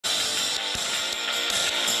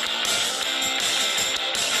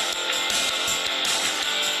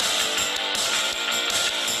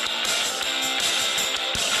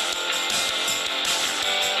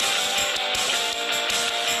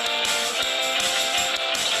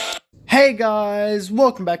Hey guys,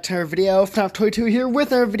 welcome back to our video. FNAF22 here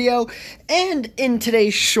with our video, and in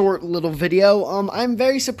today's short little video, I'm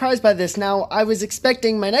very surprised by this. Now, I was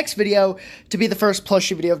expecting my next video to be the first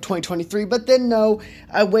plushie video of 2023, but then no,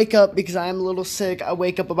 I wake up because I'm a little sick. I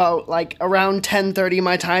wake up about around 10:30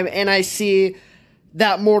 my time, and I see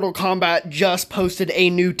that Mortal Kombat just posted a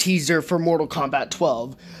new teaser for Mortal Kombat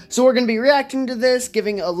 12. So we're going to be reacting to this,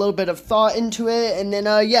 giving a little bit of thought into it, and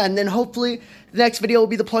then hopefully the next video will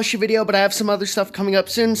be the plushie video, but I have some other stuff coming up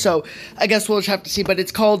soon, so I guess we'll just have to see, but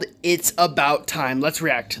it's called It's About Time. Let's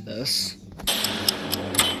react to this.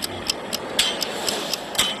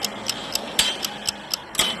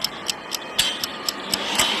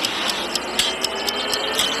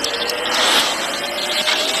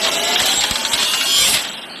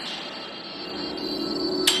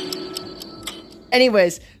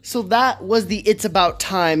 Anyways, so that was the It's About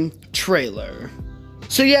Time trailer.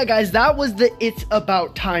 So yeah, guys, that was the It's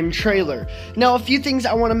About Time trailer. Now, a few things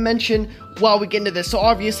I want to mention while we get into this. So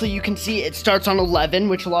obviously, you can see it starts on 11,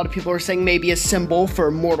 which a lot of people are saying may be a symbol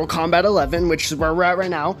for Mortal Kombat 11, which is where we're at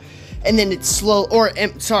right now. And then it's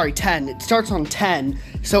 10. It starts on 10.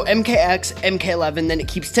 So MKX, MK11, then it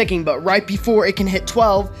keeps ticking. But right before it can hit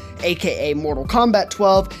 12, aka Mortal Kombat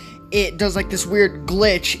 12, it does this weird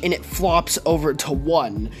glitch and it flops over to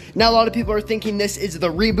 1. Now, a lot of people are thinking this is the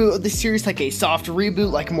reboot of the series, like a soft reboot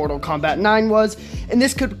like Mortal Kombat 9 was, and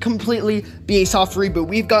this could completely be a soft reboot.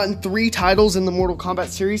 We've gotten 3 titles in the Mortal Kombat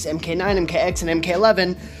series, MK9, MKX, and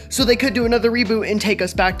MK11, so they could do another reboot and take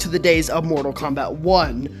us back to the days of Mortal Kombat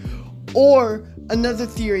 1. Or another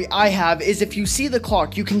theory I have is if you see the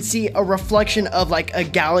clock, you can see a reflection of a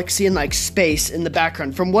galaxy and space in the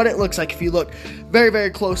background from what it looks like if you look very, very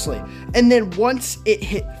closely. And then once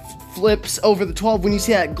it flips over the 12, when you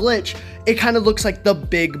see that glitch, it kind of looks like the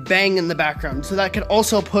Big Bang in the background. So that could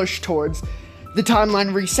also push towards the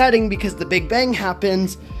timeline resetting because the Big Bang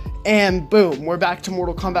happens and boom, we're back to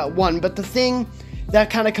Mortal Kombat 1. But the thing that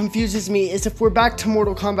kind of confuses me is if we're back to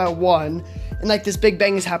Mortal Kombat 1 and this Big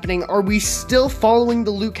Bang is happening, are we still following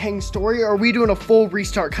the Liu Kang story, or are we doing a full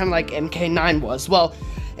restart kind of like MK9 was? Well,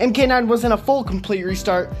 MK9 wasn't a full complete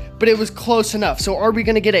restart, but it was close enough. So are we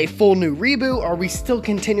going to get a full new reboot? Are we still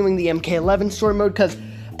continuing the MK11 story mode? Because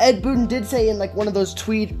Ed Boon did say in one of those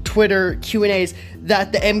Twitter Q&As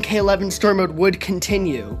that the MK11 story mode would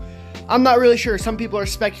continue. I'm not really sure. Some people are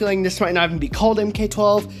speculating this might not even be called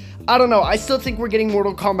MK12. I don't know. I still think we're getting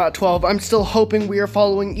Mortal Kombat 12. I'm still hoping we are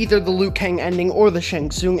following either the Liu Kang ending or the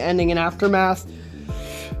Shang Tsung ending in Aftermath.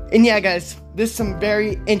 And yeah, guys, this is some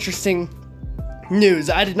very interesting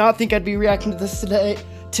news. I did not think I'd be reacting to this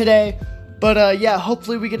today. But yeah,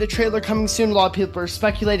 hopefully we get a trailer coming soon. A lot of people are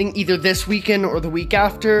speculating either this weekend or the week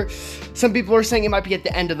after. Some people are saying it might be at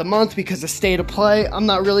the end of the month because of State of Play. I'm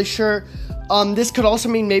not really sure. This could also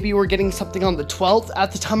mean maybe we're getting something on the 12th.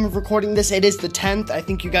 At the time of recording this, it is the 10th. I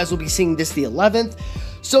think you guys will be seeing this the 11th.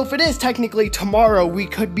 So if it is technically tomorrow, we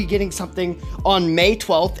could be getting something on May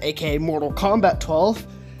 12th, aka Mortal Kombat 12.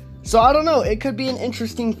 So I don't know, it could be an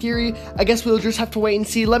interesting theory. I guess we'll just have to wait and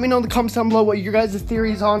see. Let me know in the comments down below what your guys'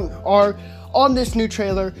 theories are on this new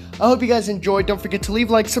trailer. I hope you guys enjoyed. Don't forget to leave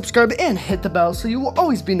a like, subscribe, and hit the bell so you will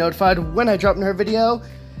always be notified when I drop another video.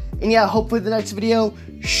 And yeah, hopefully the next video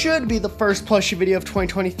should be the first plushie video of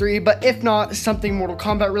 2023, but if not, something Mortal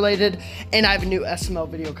Kombat related, and I have a new SML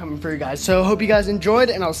video coming for you guys. So hope you guys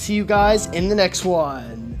enjoyed, and I'll see you guys in the next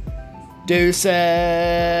one. Deuces!